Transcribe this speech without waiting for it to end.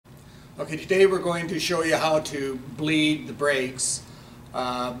Okay, today we're going to show you how to bleed the brakes.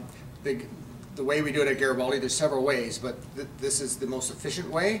 The way we do it at Garibaldi, there's several ways, but this is the most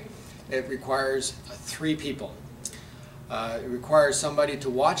efficient way. It requires 3 people. It requires somebody to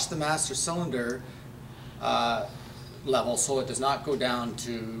watch the master cylinder level so it does not go down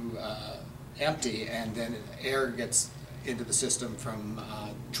to empty and then air gets into the system from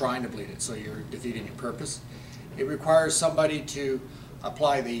trying to bleed it, so you're defeating your purpose. It requires somebody to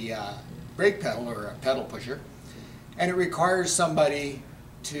apply the brake pedal or a pedal pusher, and it requires somebody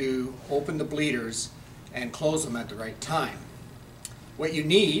to open the bleeders and close them at the right time. What you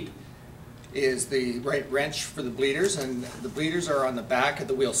need is the right wrench for the bleeders, and the bleeders are on the back of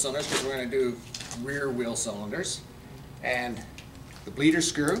the wheel cylinders because we're going to do rear wheel cylinders. And the bleeder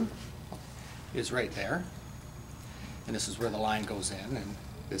screw is right there, and this is where the line goes in, and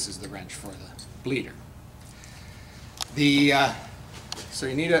this is the wrench for the bleeder. So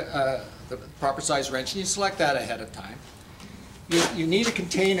you need the proper size wrench, and you select that ahead of time. You need a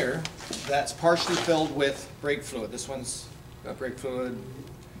container that's partially filled with brake fluid. This one's got brake fluid,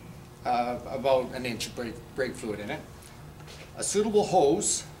 about an inch of brake fluid in it. A suitable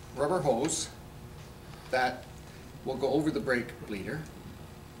hose, rubber hose, that will go over the brake bleeder.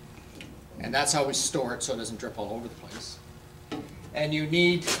 And that's how we store it so it doesn't drip all over the place. And you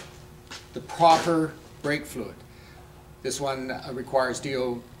need the proper brake fluid. This one requires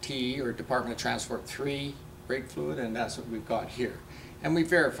DOT, or Department of Transport 3 brake fluid, and that's what we've got here. And we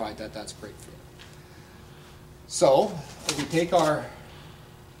verified that that's brake fluid. So we take our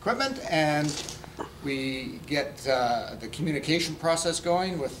equipment and we get the communication process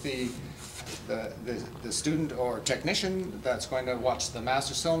going with the student or technician that's going to watch the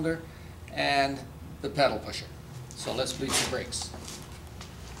master cylinder and the pedal pusher. So let's bleed some brakes.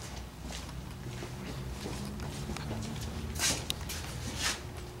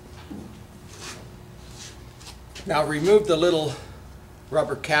 Now remove the little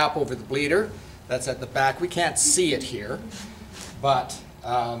rubber cap over the bleeder. That's at the back. We can't see it here, but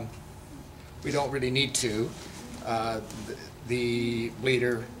we don't really need to. The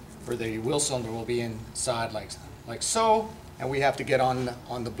bleeder for the wheel cylinder will be inside like so, and we have to get on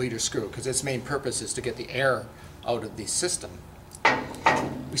the bleeder screw because its main purpose is to get the air out of the system.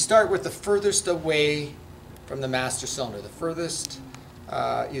 We start with the furthest away from the master cylinder, the furthest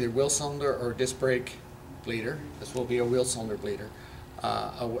either wheel cylinder or disc brake bleeder. This will be a wheel cylinder bleeder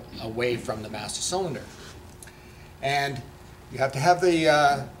away from the master cylinder. And you have to have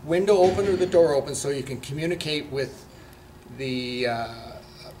the window open or the door open so you can communicate with the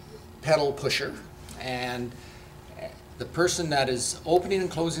pedal pusher, and the person that is opening and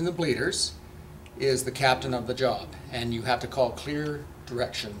closing the bleeders is the captain of the job, and you have to call clear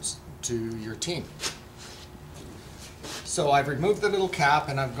directions to your team. So I've removed the little cap,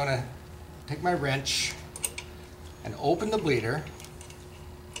 and I'm going to take my wrench and open the bleeder,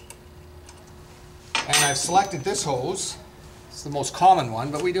 and I've selected this hose. It's the most common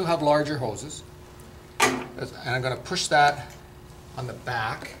one, but we do have larger hoses, and I'm going to push that on the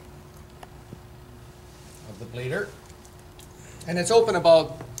back of the bleeder, and it's open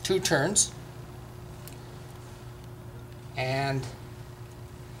about 2 turns, and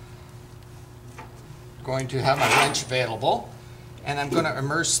I'm going to have my wrench available, and I'm going to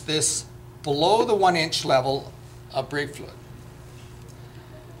immerse this below the 1-inch level of brake fluid.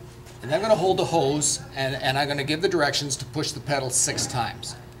 And I'm going to hold the hose, and I'm going to give the directions to push the pedal 6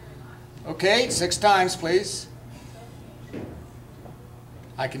 times. Okay, 6 times, please.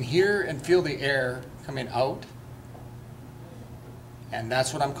 I can hear and feel the air coming out, and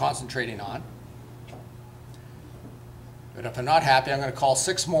that's what I'm concentrating on. But if I'm not happy, I'm going to call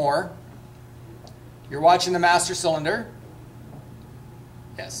 6 more. You're watching the master cylinder?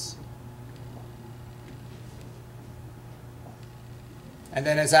 Yes. And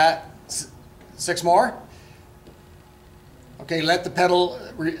then is that 6 more? Okay, let the pedal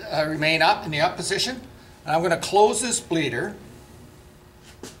remain up in the up position. And I'm going to close this bleeder.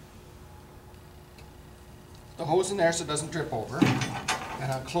 The hose in there so it doesn't drip over.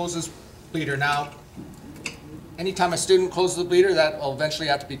 And I'll close this bleeder. Now, anytime a student closes the bleeder, that will eventually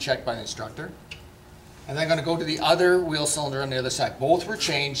have to be checked by the instructor. And then I'm going to go to the other wheel cylinder on the other side. Both were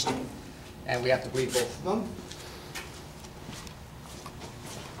changed, and we have to bleed both of them.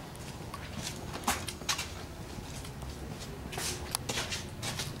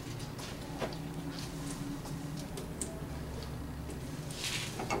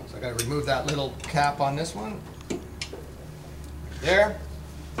 So I've got to remove that little cap on this one. There.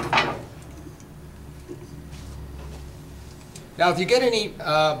 Now if you get any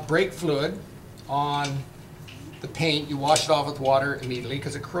brake fluid on the paint, you wash it off with water immediately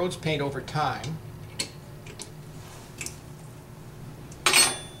because it corrodes paint over time.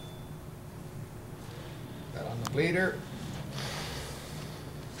 That on the bleeder.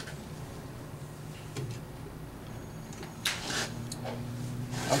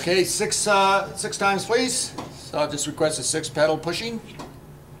 Okay, six times please. So I'll just request a 6 pedal pushing.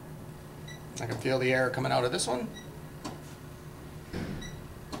 I can feel the air coming out of this one.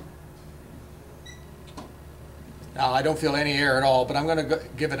 Now I don't feel any air at all, but I'm going to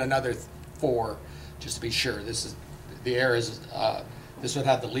give it another 4 just to be sure. The air is, this would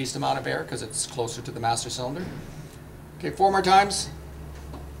have the least amount of air because it's closer to the master cylinder. Okay, 4 more times.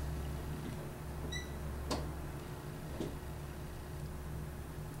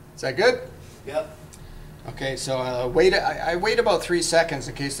 Is that good? Yep. Okay, so I wait about 3 seconds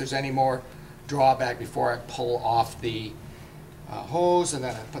in case there's any more drawback before I pull off the hose, and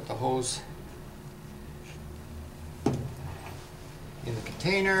then I put the hose in the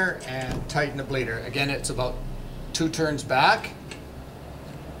container and tighten the bleeder. Again, it's about 2 turns back.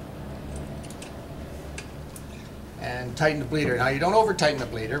 And tighten the bleeder. Now you don't over tighten the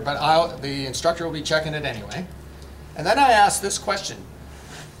bleeder, but the instructor will be checking it anyway. And then I ask this question: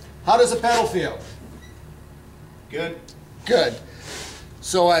 how does the pedal feel? Good. Good.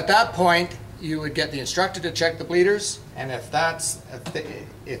 So at that point, you would get the instructor to check the bleeders, and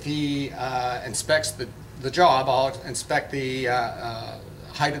if he inspects the job, I'll inspect the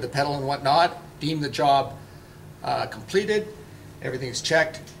height of the pedal and whatnot, deem the job completed, everything's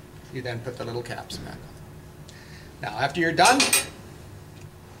checked, you then put the little caps back on. Now after you're done,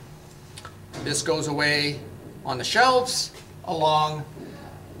 this goes away on the shelves along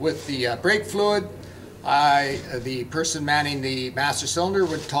with the brake fluid. The person manning the master cylinder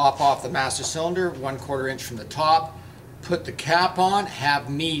would top off the master cylinder 1/4 inch from the top, put the cap on, have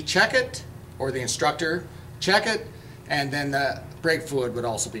me check it, or the instructor check it, and then the brake fluid would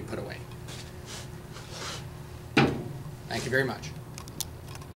also be put away. Thank you very much.